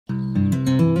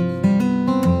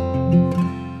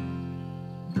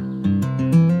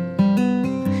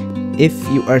If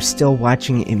you are still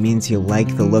watching, it means you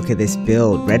like the look of this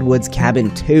build. Redwoods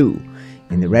Cabin II.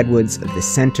 In the redwoods of the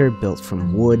center, built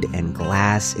from wood and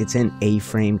glass. It's an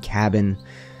A-frame cabin.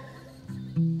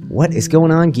 What is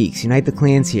going on, geeks?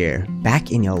 UniteTheClans here.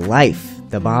 Back in your life.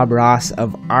 The Bob Ross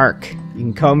of Ark. You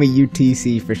can call me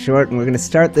UTC for short, and we're going to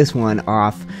start this one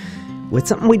off with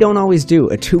something we don't always do,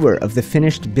 a tour of the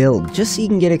finished build, just so you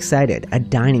can get excited. A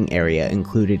dining area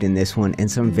included in this one, and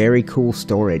some very cool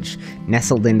storage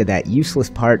nestled into that useless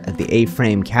part of the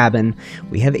A-frame cabin.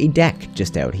 We have a deck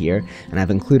just out here, and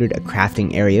I've included a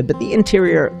crafting area, but the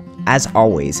interior, as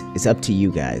always, is up to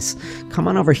you guys. Come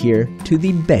on over here to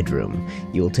the bedroom.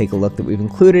 You will take a look that we've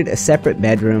included a separate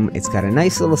bedroom. It's got a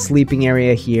nice little sleeping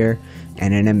area here,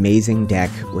 and an amazing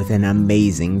deck with an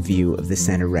amazing view of the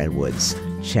Center Redwoods.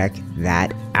 Check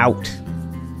that out.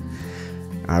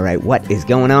 Alright, what is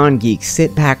going on, geeks?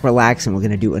 Sit back, relax, and we're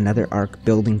going to do another Ark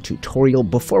building tutorial.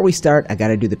 Before we start, I got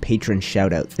to do the patron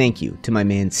shout out. Thank you to my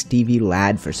man Stevie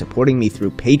Ladd for supporting me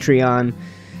through Patreon.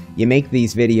 You make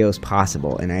these videos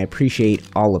possible, and I appreciate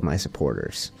all of my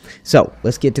supporters. So,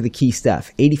 let's get to the key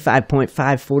stuff. 85.5,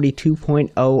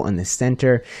 42.0 on the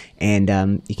center, and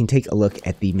you can take a look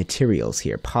at the materials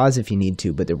here. Pause if you need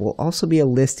to, but there will also be a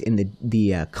list in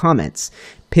the comments,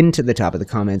 pinned to the top of the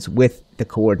comments with the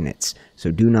coordinates, so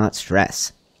do not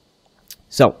stress.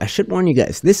 So, I should warn you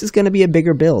guys, this is going to be a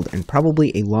bigger build and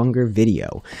probably a longer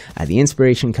video. The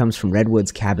inspiration comes from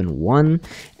Redwoods Cabin I,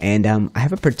 and I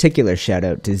have a particular shout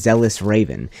out to Zealous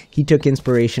Raven. He took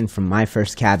inspiration from my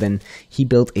first cabin. He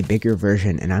built a bigger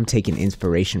version, and I'm taking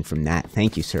inspiration from that.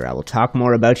 Thank you, sir. I will talk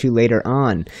more about you later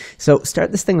on. So,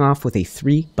 start this thing off with a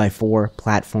 3x4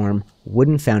 platform,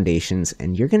 wooden foundations,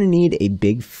 and you're going to need a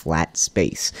big flat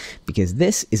space, because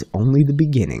this is only the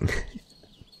beginning.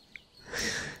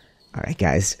 Alright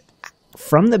guys,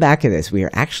 from the back of this, we are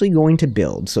actually going to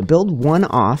build. So build one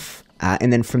off,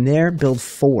 and then from there, build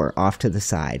 4 off to the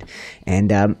side.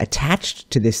 And attached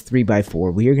to this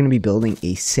 3x4, we are going to be building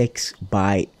a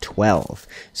 6x12.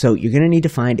 So you're going to need to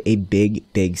find a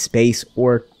big space,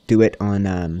 or do it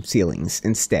on ceilings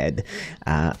instead.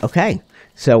 Okay.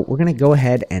 So we're going to go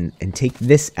ahead and take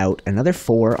this out, another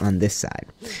 4 on this side.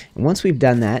 And once we've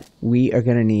done that, we are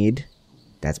going to need...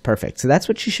 That's perfect. So that's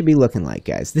what you should be looking like,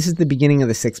 guys. This is the beginning of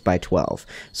the 6x12.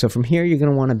 So from here, you're going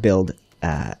to want to build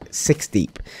 6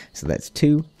 deep. So that's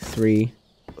 2, 3,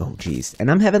 oh geez.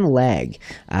 And I'm having lag.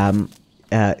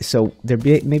 So there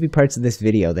may be parts of this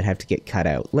video that have to get cut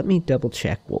out. Let me double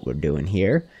check what we're doing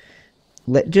here.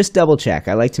 Just double check.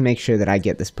 I like to make sure that I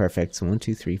get this perfect. So 1,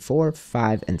 2, 3, 4,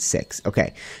 5, and 6.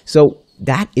 Okay, so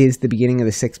that is the beginning of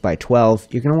the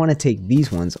 6x12. You're going to want to take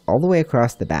these ones all the way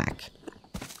across the back,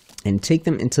 and take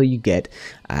them until you get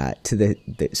to the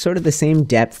sort of the same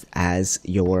depth as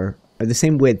or the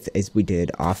same width as we did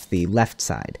off the left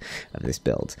side of this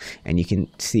build. And you can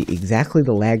see exactly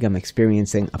the lag I'm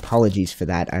experiencing. Apologies for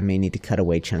that. I may need to cut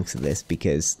away chunks of this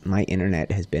because my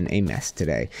internet has been a mess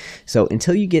today. So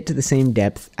until you get to the same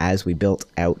depth as we built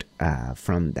out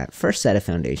from that first set of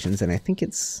foundations, and I think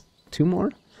it's 2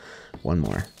 more? 1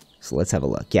 more. So let's have a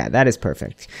look. Yeah, that is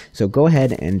perfect. So go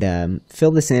ahead and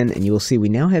fill this in, and you will see we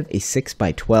now have a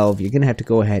 6x12. You're going to have to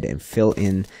go ahead and fill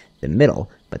in the middle,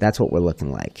 but that's what we're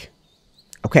looking like.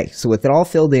 Okay, so with it all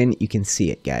filled in, you can see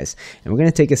it, guys. And we're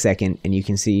going to take a second, and you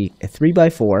can see a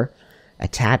 3x4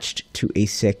 attached to a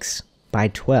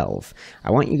 6x12.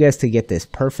 I want you guys to get this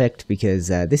perfect because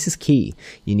this is key.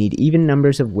 You need even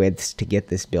numbers of widths to get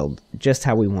this build just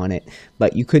how we want it,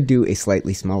 but you could do a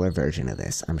slightly smaller version of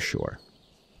this, I'm sure.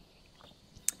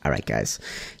 Alright guys,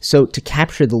 so to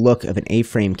capture the look of an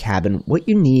A-frame cabin, what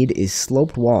you need is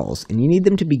sloped walls, and you need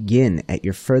them to begin at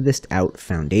your furthest out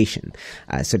foundation.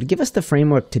 So to give us the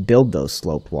framework to build those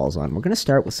sloped walls on, we're going to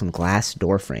start with some glass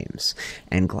door frames.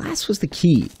 And glass was the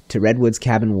key to Redwoods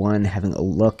Cabin I having a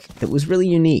look that was really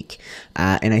unique,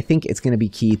 and I think it's going to be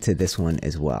key to this one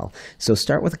as well. So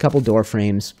start with a couple door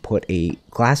frames, put a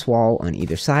glass wall on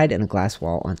either side and a glass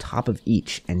wall on top of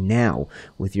each, and now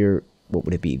with your what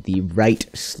would it be? The right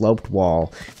sloped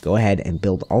wall. Go ahead and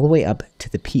build all the way up to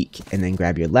the peak, and then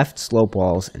grab your left slope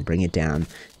walls and bring it down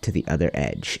to the other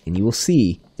edge. And you will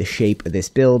see the shape of this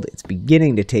build. It's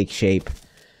beginning to take shape.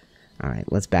 All right,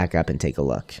 let's back up and take a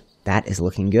look. That is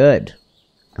looking good.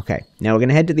 Okay, now we're going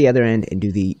to head to the other end and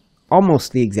do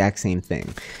almost the exact same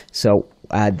thing. So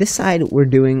this side we're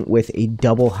doing with a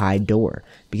double high door,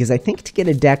 because I think to get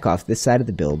a deck off this side of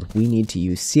the build, we need to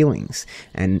use ceilings.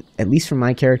 And at least for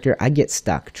my character, I get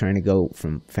stuck trying to go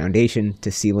from foundation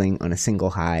to ceiling on a single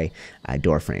high.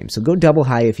 door frame. So go double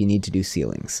high if you need to do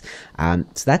ceilings.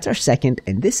 So that's our second,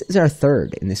 and this is our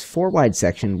third. In this 4 wide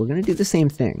section, we're going to do the same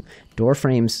thing. Door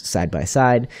frames side by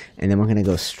side, and then we're going to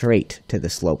go straight to the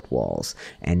sloped walls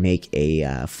and make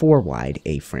a 4 wide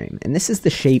A-frame. And this is the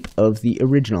shape of the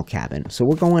original cabin, so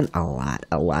we're going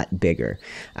a lot bigger.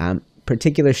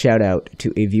 Particular shout out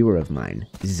to a viewer of mine,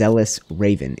 Zealous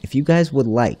Raven. If you guys would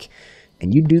like,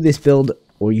 and you do this build,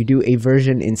 or you do a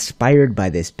version inspired by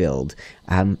this build,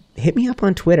 hit me up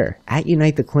on Twitter, at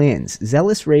UniteTheClans.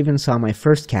 Zealous Raven saw my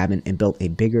first cabin and built a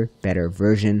bigger, better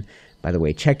version. By the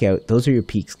way, check out, those are your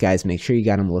peaks, guys. Make sure you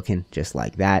got them looking just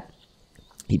like that.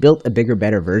 He built a bigger,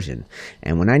 better version.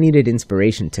 And when I needed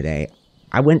inspiration today,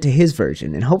 I went to his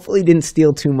version and hopefully didn't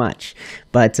steal too much.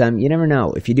 But you never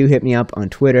know. If you do hit me up on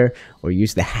Twitter or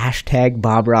use the hashtag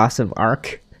Bob Ross of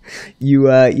Ark, you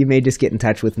may just get in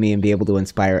touch with me and be able to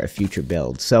inspire a future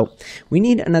build. So we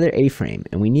need another A-frame,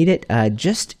 and we need it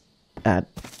just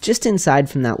inside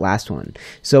from that last one.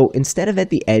 So instead of at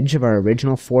the edge of our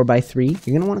original 4x3,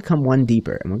 you're going to want to come one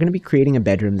deeper, and we're going to be creating a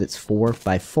bedroom that's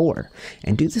 4x4,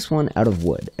 and do this one out of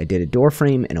wood. I did a door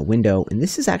frame and a window, and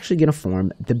this is actually going to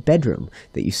form the bedroom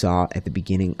that you saw at the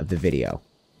beginning of the video.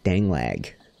 Dang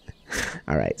lag.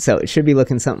 All right, so it should be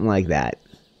looking something like that.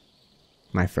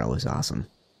 My fro is awesome.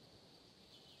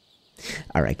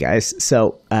 All right, guys,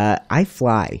 so I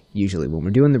fly usually when we're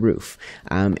doing the roof,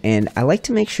 and I like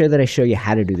to make sure that I show you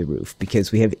how to do the roof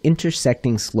because we have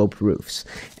intersecting sloped roofs,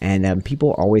 and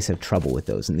people always have trouble with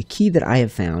those. And the key that I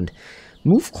have found,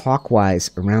 move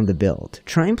clockwise around the build.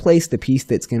 Try and place the piece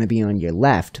that's going to be on your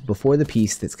left before the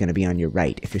piece that's going to be on your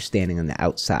right if you're standing on the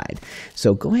outside.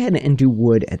 So go ahead and do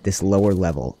wood at this lower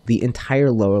level. The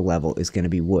entire lower level is going to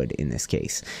be wood in this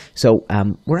case. So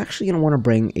we're actually going to want to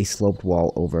bring a sloped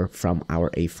wall over from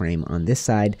our A-frame on this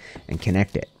side and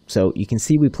connect it. So you can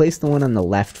see we placed the one on the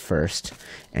left first,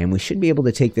 and we should be able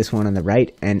to take this one on the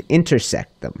right and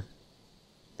intersect them,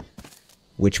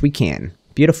 which we can.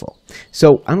 Beautiful.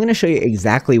 So I'm going to show you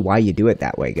exactly why you do it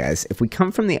that way, guys. If we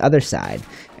come from the other side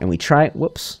and we try,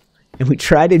 and we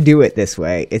try to do it this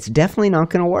way, it's definitely not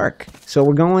going to work. So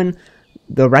we're going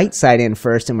the right side in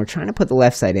first, and we're trying to put the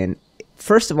left side in.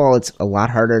 First of all, it's a lot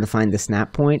harder to find the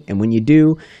snap point, and when you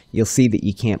do, you'll see that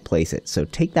you can't place it. So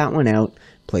take that one out,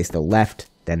 place the left,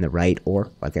 then the right, or,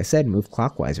 like I said, move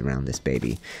clockwise around this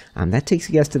baby. That takes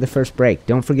you guys to the first break.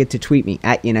 Don't forget to tweet me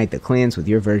at UniteTheClans with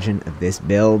your version of this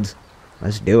build.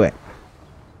 Let's do it.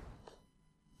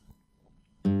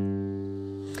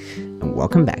 And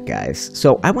welcome back, guys.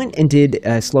 So I went and did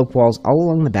slope walls all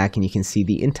along the back, and you can see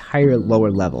the entire lower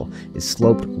level is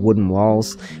sloped wooden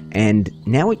walls. And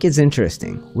now it gets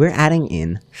interesting. We're adding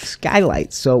in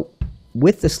skylights. So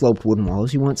with the sloped wooden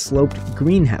walls, you want sloped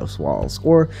greenhouse walls,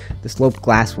 or the sloped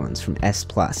glass ones from S+,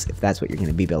 if that's what you're going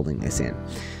to be building this in.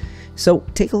 So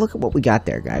take a look at what we got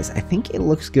there, guys. I think it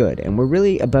looks good, and we're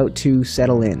really about to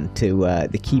settle in to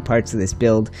the key parts of this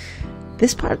build.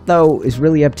 This part, though, is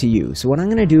really up to you. So what I'm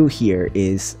going to do here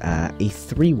is a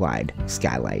 3-wide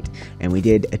skylight, and we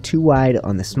did a 2-wide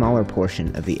on the smaller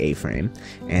portion of the A-frame,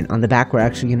 and on the back we're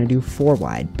actually going to do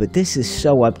 4-wide, but this is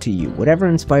so up to you. Whatever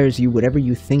inspires you, whatever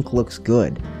you think looks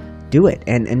good, do it,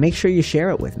 and make sure you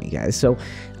share it with me, guys. So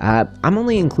I'm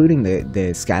only including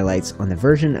the skylights on the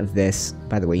version of this.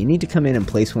 By the way, you need to come in and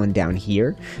place one down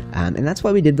here, and that's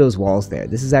why we did those walls there.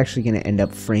 This is actually going to end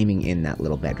up framing in that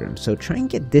little bedroom. So try and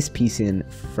get this piece in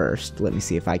first. Let me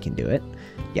see if I can do it.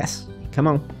 Yes, come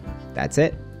on. That's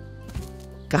it.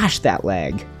 Gosh, that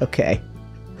lag. Okay.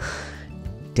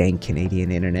 Dang Canadian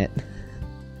internet.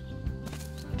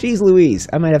 Jeez Louise,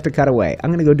 I might have to cut away. I'm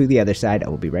going to go do the other side. I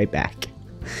will be right back.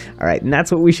 All right, and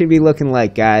that's what we should be looking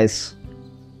like, guys.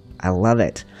 I love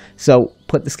it. So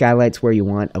put the skylights where you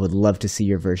want. I would love to see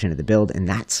your version of the build, and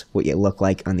that's what you look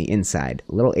like on the inside.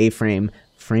 A little A-frame,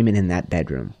 framing in that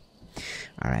bedroom.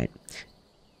 All right.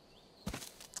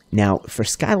 Now, for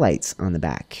skylights on the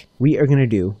back, we are going to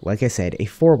do, like I said, a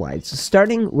 4-wide. So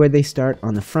starting where they start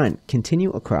on the front,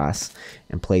 continue across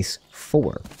and place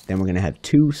 4. Then we're going to have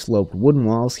 2 sloped wooden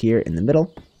walls here in the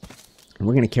middle. And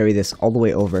we're going to carry this all the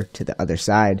way over to the other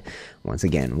side. Once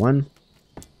again, 1,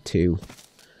 2,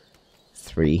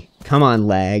 3, come on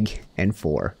lag, and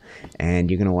 4.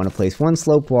 And you're going to want to place 1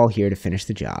 sloped wall here to finish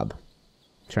the job.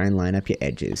 Try and line up your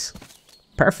edges.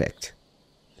 Perfect.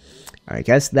 Alright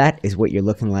guys, that is what you're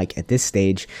looking like at this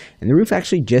stage. And the roof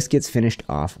actually just gets finished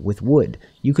off with wood.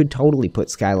 You could totally put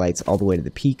skylights all the way to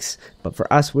the peaks, but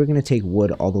for us, we're going to take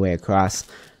wood all the way across.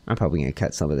 I'm probably going to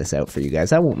cut some of this out for you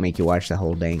guys. I won't make you watch the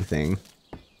whole dang thing.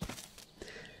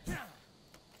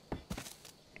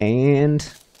 And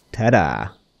ta-da.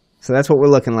 So that's what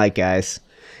we're looking like, guys.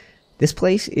 This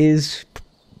place is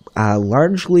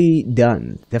largely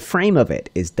done. The frame of it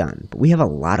is done, but we have a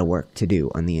lot of work to do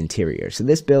on the interior. So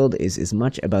this build is as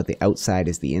much about the outside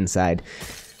as the inside.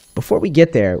 Before we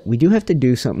get there, we do have to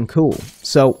do something cool.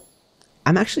 So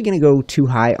I'm actually going to go too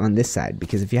high on this side,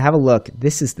 because if you have a look,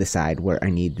 this is the side where I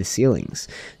need the ceilings.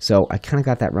 So I kind of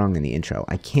got that wrong in the intro.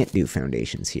 I can't do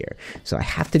foundations here. So I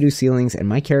have to do ceilings, and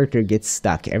my character gets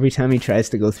stuck. Every time he tries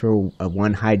to go through a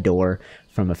one high door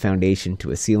from a foundation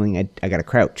to a ceiling, I got to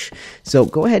crouch. So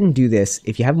go ahead and do this.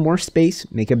 If you have more space,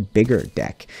 make a bigger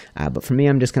deck. But for me,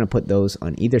 I'm just going to put those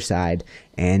on either side,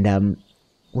 and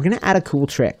we're going to add a cool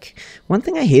trick. One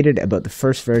thing I hated about the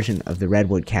first version of the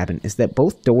Redwood cabin is that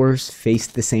both doors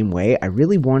faced the same way. I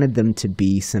really wanted them to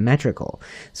be symmetrical.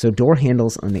 So door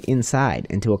handles on the inside.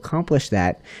 And to accomplish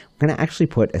that, we're going to actually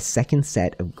put a second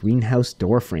set of greenhouse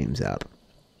door frames up.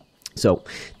 So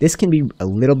this can be a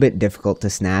little bit difficult to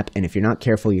snap, and if you're not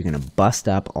careful, you're going to bust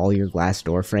up all your glass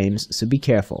door frames, so be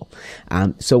careful.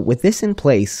 So with this in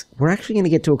place, we're actually going to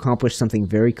get to accomplish something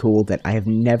very cool that I have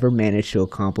never managed to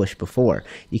accomplish before.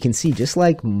 You can see, just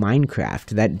like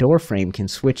Minecraft, that door frame can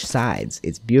switch sides.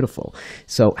 It's beautiful.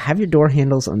 So have your door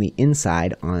handles on the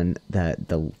inside, on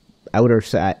the outer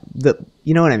side,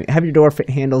 you know what I mean, have your door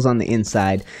handles on the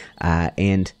inside,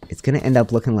 and it's going to end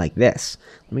up looking like this.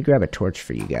 Let me grab a torch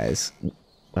for you guys.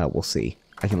 Well, we'll see.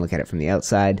 I can look at it from the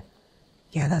outside.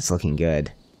 Yeah, that's looking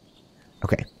good.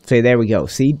 Okay, so there we go.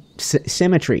 See,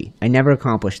 symmetry. I never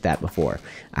accomplished that before.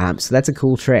 So that's a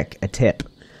cool trick, a tip,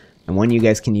 and one you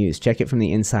guys can use. Check it from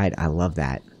the inside. I love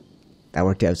that. That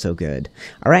worked out so good.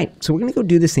 All right, so we're going to go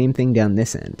do the same thing down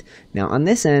this end. Now, on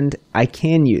this end, I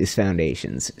can use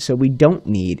foundations, so we don't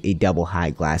need a double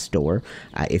high glass door.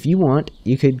 If you want,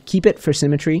 you could keep it for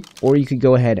symmetry, or you could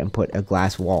go ahead and put a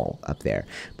glass wall up there.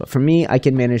 But for me, I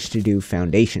can manage to do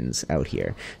foundations out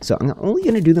here. So I'm only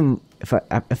going to do them, if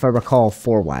I recall,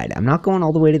 4 wide. I'm not going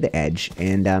all the way to the edge,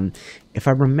 and if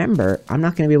I remember, I'm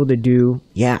not going to be able to do,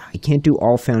 I can't do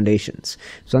all foundations.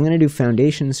 So I'm going to do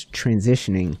foundations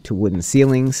transitioning to wooden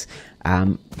ceilings,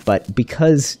 but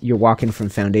because you're walking from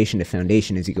foundation to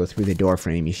foundation as you go through the door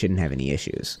frame, you shouldn't have any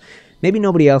issues. Maybe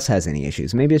nobody else has any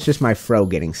issues. Maybe it's just my fro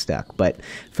getting stuck. But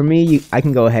for me, I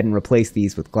can go ahead and replace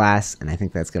these with glass, and I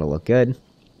think that's going to look good.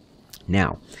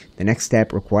 Now, the next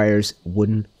step requires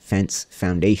wooden fence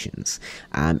foundations,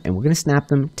 and we're going to snap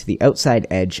them to the outside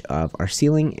edge of our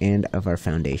ceiling and of our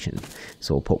foundation.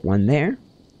 So we'll put one there,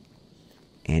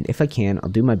 and if I can, I'll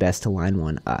do my best to line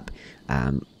one up.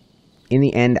 In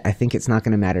the end, I think it's not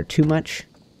going to matter too much,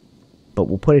 but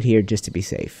we'll put it here just to be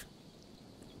safe.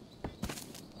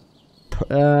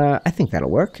 I think that'll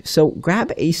work. So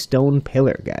grab a stone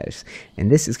pillar, guys,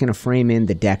 and this is going to frame in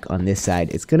the deck on this side.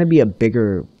 It's going to be a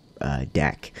bigger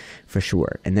deck for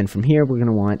sure, and then from here we're going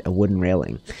to want a wooden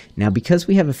railing. Now, because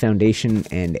we have a foundation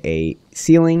and a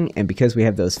ceiling, and because we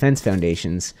have those fence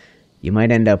foundations, you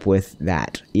might end up with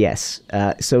that. Yes.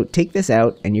 So take this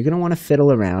out, and you're going to want to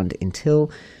fiddle around until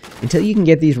you can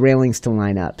get these railings to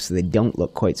line up so they don't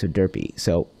look quite so derpy.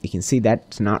 So you can see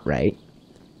that's not right.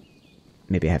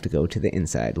 Maybe I have to go to the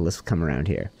inside. Let's come around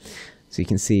here. So you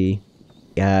can see,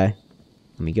 let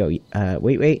me go.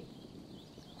 Wait.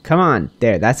 Come on.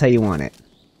 There, that's how you want it.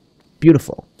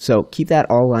 Beautiful. So keep that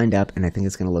all lined up, and I think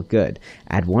it's going to look good.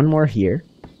 Add one more here,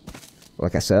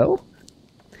 like so.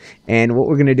 And what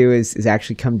we're going to do is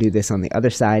actually come do this on the other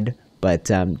side,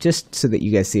 but just so that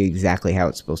you guys see exactly how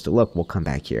it's supposed to look, we'll come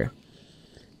back here.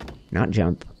 Not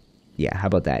jump. Yeah, how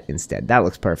about that instead? That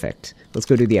looks perfect. Let's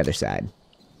go do the other side.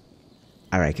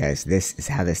 All right, guys, this is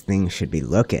how this thing should be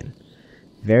looking.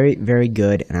 Very, very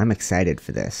good, and I'm excited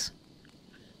for this.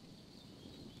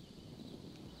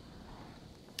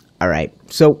 Alright,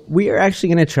 so we are actually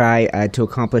going to try to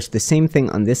accomplish the same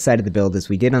thing on this side of the build as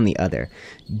we did on the other.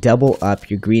 Double up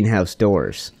your greenhouse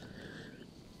doors.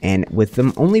 And with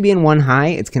them only being one high,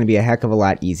 it's going to be a heck of a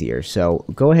lot easier. So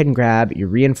go ahead and grab your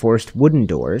reinforced wooden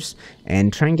doors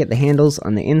and try and get the handles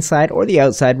on the inside or the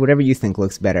outside, whatever you think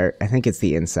looks better. I think it's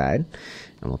the inside.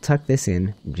 And we'll tuck this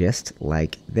in just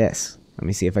like this. Let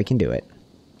me see if I can do it.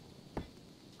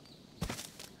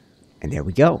 And there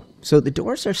we go. So the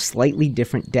doors are slightly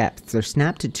different depths. They're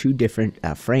snapped to 2 different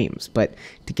frames, but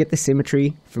to get the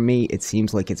symmetry, for me, it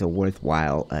seems like it's a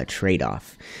worthwhile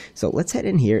trade-off. So let's head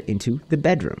in here into the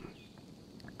bedroom.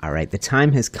 All right, the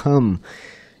time has come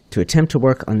to attempt to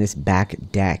work on this back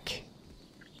deck.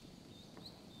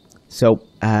 So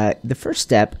the first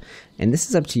step, and this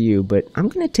is up to you, but I'm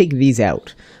going to take these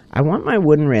out. I want my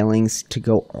wooden railings to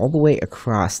go all the way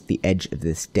across the edge of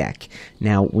this deck.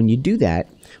 Now, when you do that,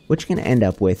 what you're going to end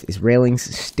up with is railings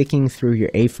sticking through your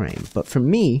A-frame. But for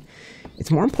me, It's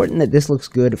more important that this looks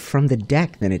good from the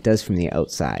deck than it does from the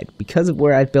outside. Because of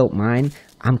where I've built mine,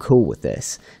 I'm cool with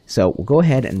this. So we'll go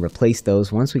ahead and replace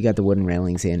those once we got the wooden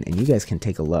railings in, and you guys can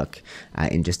take a look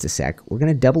in just a sec. We're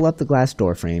going to double up the glass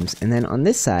door frames, and then on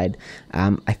this side,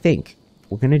 I think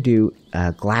we're going to do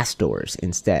glass doors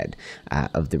instead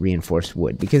of the reinforced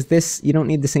wood, because this, you don't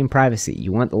need the same privacy.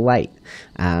 You want the light.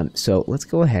 So let's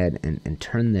go ahead and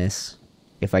turn this,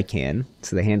 if I can,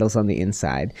 so the handle's on the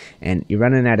inside, and you're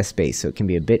running out of space, so it can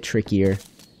be a bit trickier.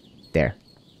 There,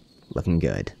 looking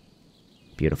good.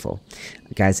 Beautiful.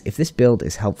 Guys, if this build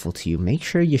is helpful to you, make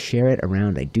sure you share it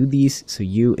around. I do these so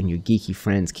you and your geeky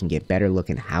friends can get better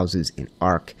looking houses in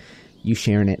Ark. You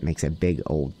sharing it makes a big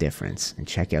old difference. And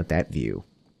check out that view.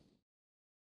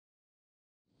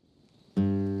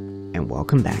 And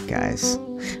welcome back, guys.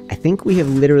 I think we have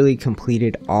literally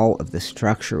completed all of the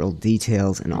structural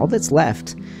details, and all that's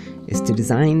left is to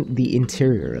design the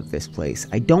interior of this place.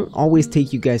 I don't always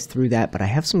take you guys through that, but I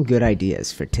have some good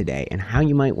ideas for today and how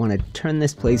you might want to turn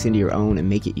this place into your own and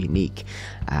make it unique.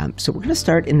 So we're going to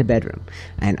start in the bedroom,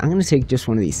 and I'm going to take just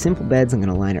one of these simple beds. I'm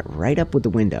going to line it right up with the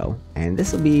window, and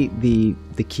this will be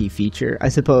the key feature, I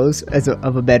suppose,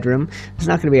 of a bedroom. There's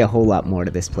not going to be a whole lot more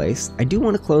to this place. I do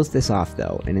want to close this off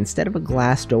though, and instead of a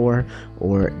glass door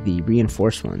or the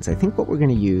reinforced ones, I think what we're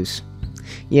going to use,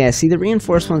 yeah, see, the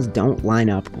reinforced ones don't line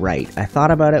up right. I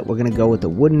thought about it. We're going to go with the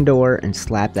wooden door and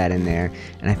slap that in there,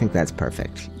 and I think that's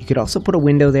perfect. You could also put a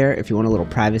window there if you want a little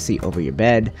privacy over your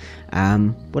bed.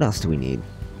 What else do we need?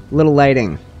 A little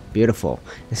lighting. Beautiful.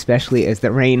 Especially as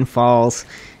the rain falls.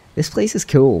 This place is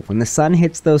cool. When the sun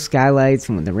hits those skylights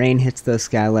and when the rain hits those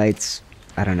skylights,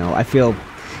 I don't know,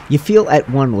 you feel at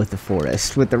one with the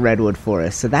forest, with the redwood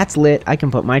forest. So that's lit. I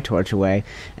can put my torch away,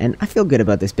 and I feel good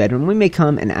about this bedroom. We may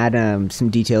come and add some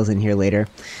details in here later.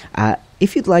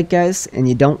 If you'd like, guys, and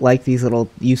you don't like these little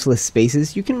useless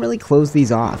spaces, you can really close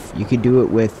these off. You could do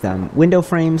it with window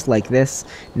frames like this.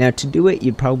 Now, to do it,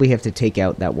 you'd probably have to take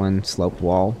out that one sloped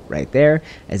wall right there,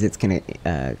 as it's going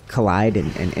to collide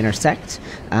and intersect.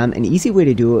 An easy way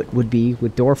to do it would be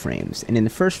with door frames. And in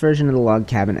the first version of the log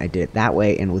cabin, I did it that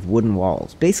way and with wooden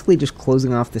walls. Basically just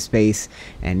closing off the space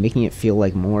and making it feel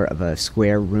like more of a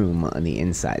square room on the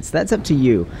inside. So that's up to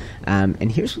you.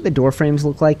 And here's what the door frames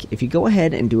look like. If you go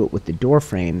ahead and do it with the door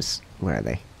frames, where are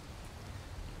they?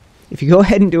 If you go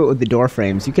ahead and do it with the door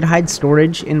frames, you could hide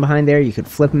storage in behind there. You could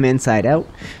flip them inside out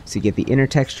so you get the inner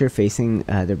texture facing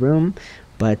the room.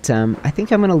 But I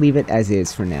think I'm going to leave it as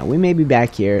is for now. We may be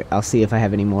back here. I'll see if I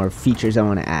have any more features I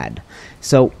want to add.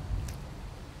 So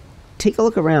take a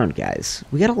look around, guys.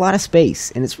 We got a lot of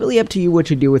space, and it's really up to you what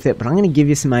you do with it, but I'm going to give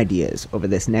you some ideas over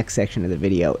this next section of the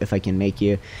video. If I can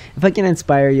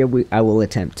inspire you, I will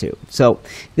attempt to. So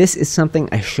this is something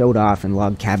I showed off in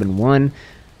Redwoods Cabin 1,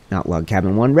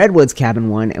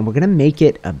 and we're going to make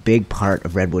it a big part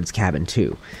of Redwoods Cabin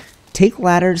 2. Take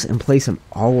ladders and place them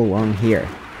all along here.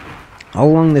 All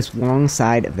along this long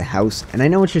side of the house. And I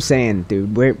know what you're saying,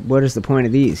 dude. What is the point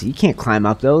of these? You can't climb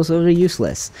up those. Those are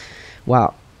useless.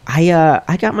 Well,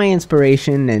 I got my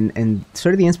inspiration and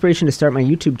sort of the inspiration to start my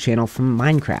YouTube channel from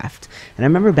Minecraft. And I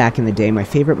remember back in the day, my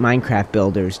favorite Minecraft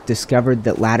builders discovered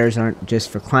that ladders aren't just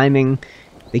for climbing.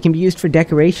 They can be used for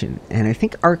decoration. And I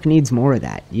think Ark needs more of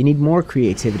that. You need more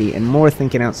creativity and more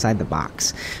thinking outside the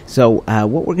box. So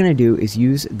what we're going to do is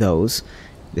use those.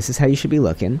 This is how you should be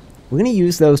looking. We're going to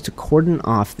use those to cordon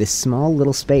off this small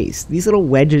little space. These little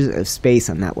wedges of space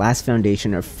on that last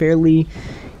foundation are fairly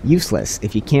useless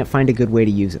if you can't find a good way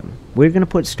to use them. We're going to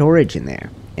put storage in there.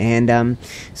 And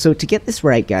so to get this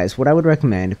right, guys, what I would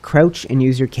recommend, crouch and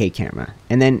use your K camera.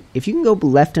 And then if you can go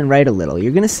left and right a little,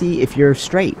 you're going to see if you're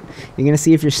straight. You're going to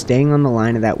see if you're staying on the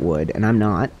line of that wood, and I'm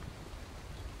not.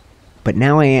 But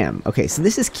now I am. Okay, so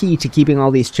this is key to keeping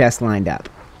all these chests lined up.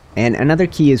 And another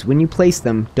key is when you place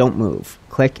them, don't move.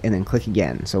 Click and then click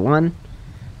again. So one.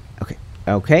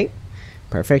 Okay.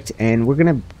 Perfect. And we're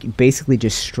going to basically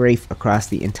just strafe across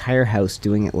the entire house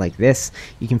doing it like this.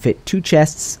 You can fit 2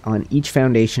 chests on each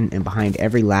foundation and behind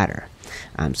every ladder.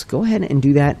 So go ahead and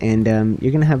do that, and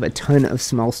you're going to have a ton of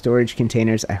small storage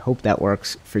containers. I hope that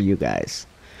works for you guys.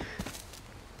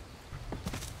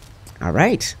 All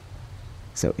right.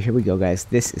 So here we go, guys.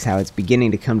 This is how it's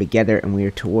beginning to come together, and we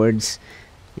are towards,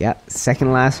 yeah,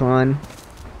 second last one.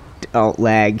 Oh,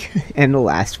 lag. And the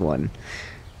last one.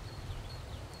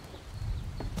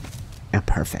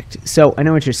 Perfect. So I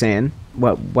know what you're saying.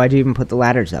 Why'd you even put the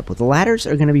ladders up? Well, the ladders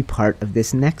are going to be part of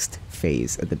this next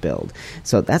phase of the build.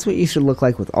 So that's what you should look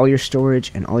like with all your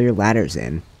storage and all your ladders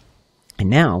in. And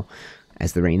now,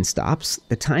 as the rain stops,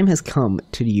 the time has come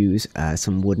to use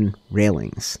some wooden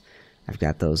railings. I've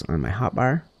got those on my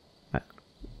hotbar.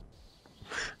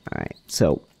 All right,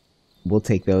 so we'll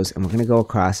take those and we're going to go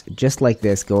across just like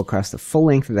this, go across the full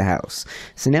length of the house.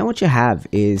 So now what you have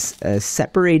is a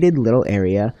separated little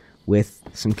area with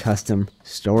some custom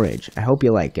storage. I hope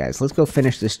you like, guys. Let's go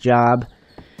finish this job.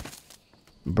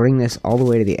 Bring this all the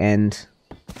way to the end.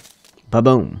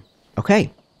 Ba-boom.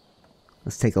 Okay,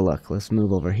 let's take a look. Let's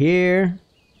move over here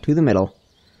to the middle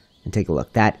and take a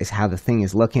look. That is how the thing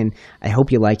is looking. I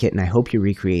hope you like it and I hope you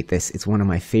recreate this. It's one of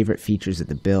my favorite features of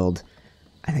the build.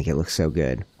 I think it looks so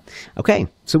good. Okay,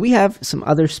 so we have some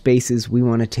other spaces we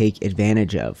want to take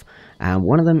advantage of.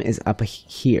 One of them is up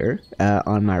here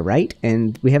on my right,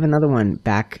 and we have another one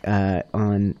back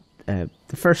on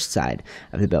the first side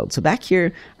of the build. So back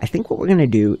here, I think what we're going to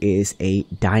do is a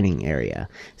dining area.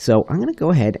 So I'm going to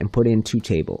go ahead and put in 2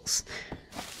 tables.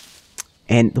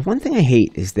 And the one thing I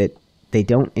hate is that they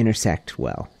don't intersect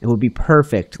well. It would be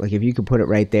perfect, like if you could put it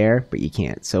right there, but you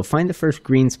can't. So find the first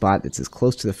green spot that's as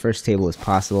close to the first table as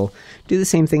possible. Do the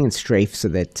same thing in strafe so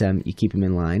that you keep them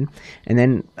in line. And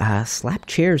then slap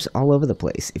chairs all over the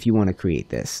place if you want to create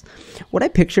this. What I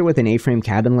picture with an A-frame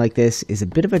cabin like this is a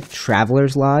bit of a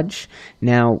traveler's lodge.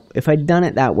 Now, if I'd done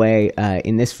it that way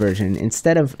in this version,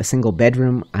 instead of a single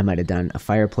bedroom, I might have done a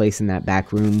fireplace in that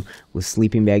back room with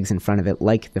sleeping bags in front of it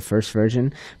like the first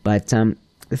version. But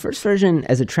the first version,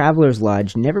 as a traveler's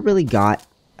lodge, never really got,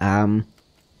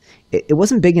 it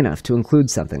wasn't big enough to include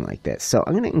something like this. So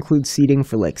I'm going to include seating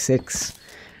for like 6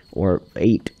 or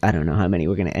 8, I don't know how many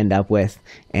we're going to end up with.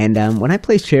 And when I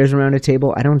place chairs around a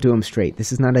table, I don't do them straight.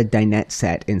 This is not a dinette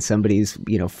set in somebody's,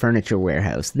 furniture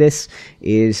warehouse. This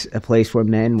is a place where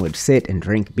men would sit and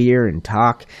drink beer and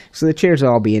talk. So the chairs will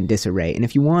all be in disarray. And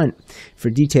if you want, for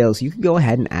details, you could go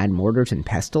ahead and add mortars and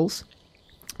pestles.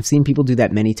 I've seen people do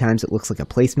that many times. It looks like a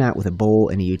placemat with a bowl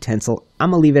and a utensil. I'm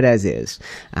going to leave it as is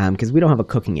because we don't have a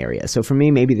cooking area. So for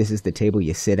me, maybe this is the table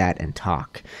you sit at and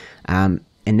talk.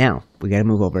 And now we got to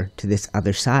move over to this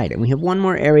other side. And we have one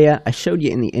more area. I showed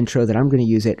you in the intro that I'm going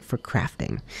to use it for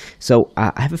crafting. So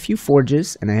I have a few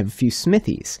forges and I have a few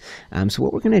smithies. So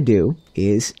what we're going to do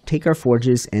is take our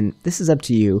forges, and this is up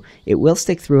to you. It will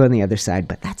stick through on the other side,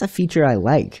 but that's a feature I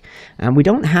like. We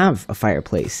don't have a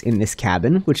fireplace in this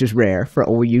cabin, which is rare for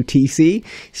old UTC.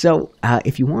 So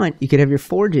if you want, you could have your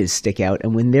forges stick out,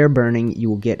 and when they're burning, you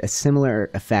will get a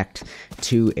similar effect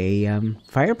to a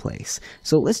fireplace.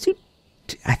 So let's do,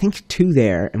 I think, 2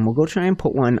 there, and we'll go try and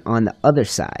put one on the other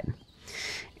side.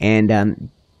 And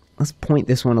let's point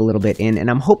this one a little bit in, and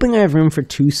I'm hoping I have room for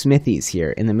 2 smithies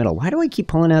here in the middle. Why do I keep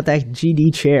pulling out that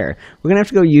GD chair? We're going to have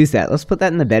to go use that. Let's put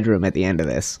that in the bedroom at the end of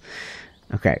this.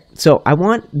 Okay, so I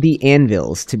want the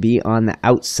anvils to be on the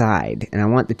outside, and I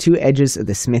want the 2 edges of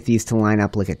the smithies to line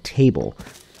up like a table.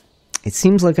 It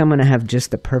seems like I'm going to have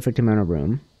just the perfect amount of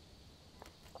room.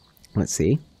 Let's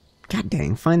see. God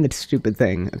dang, find the stupid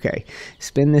thing. Okay,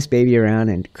 spin this baby around,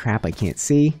 and crap, I can't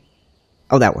see.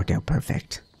 Oh, that worked out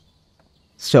perfect.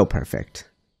 So perfect.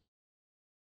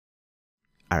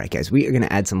 Alright guys, we are going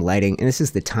to add some lighting, and this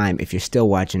is the time, if you're still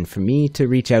watching, for me to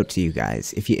reach out to you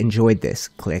guys. If you enjoyed this,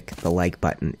 click the like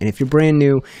button. And if you're brand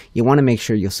new, you want to make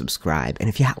sure you'll subscribe. And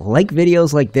if you like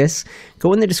videos like this,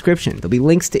 go in the description. There'll be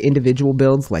links to individual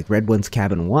builds like Redwoods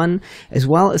Cabin 1, as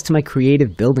well as to my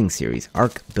creative building series,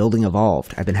 Ark Building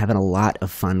Evolved. I've been having a lot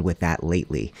of fun with that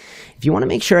lately. If you want to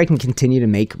make sure I can continue to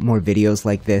make more videos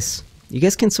like this, you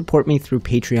guys can support me through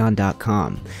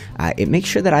patreon.com. It makes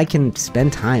sure that I can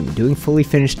spend time doing fully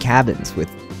finished cabins with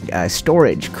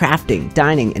storage, crafting,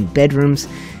 dining, and bedrooms.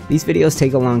 These videos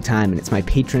take a long time, and it's my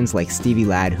patrons like Stevie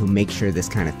Ladd who make sure this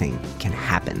kind of thing can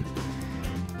happen.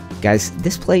 Guys,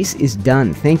 this place is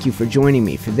done. Thank you for joining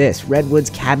me for this Redwoods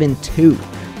Cabin 2.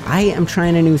 I am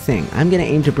trying a new thing. I'm going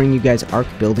to aim to bring you guys Ark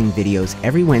building videos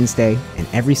every Wednesday and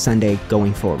every Sunday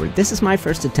going forward. This is my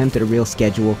first attempt at a real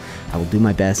schedule. I will do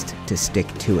my best to stick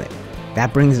to it.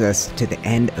 That brings us to the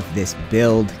end of this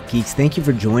build. Geeks, thank you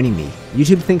for joining me.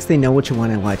 YouTube thinks they know what you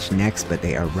want to watch next, but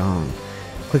they are wrong.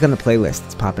 Click on the playlist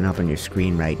that's popping up on your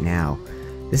screen right now.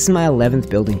 This is my 11th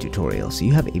building tutorial, so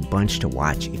you have a bunch to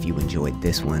watch if you enjoyed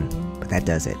this one, but that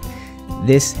does it.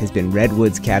 This has been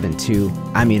Redwoods Cabin 2.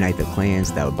 I'm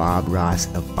UniteTheClans, the Bob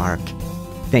Ross of Ark.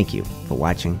 Thank you for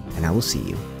watching, and I will see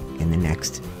you in the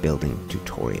next building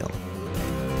tutorial.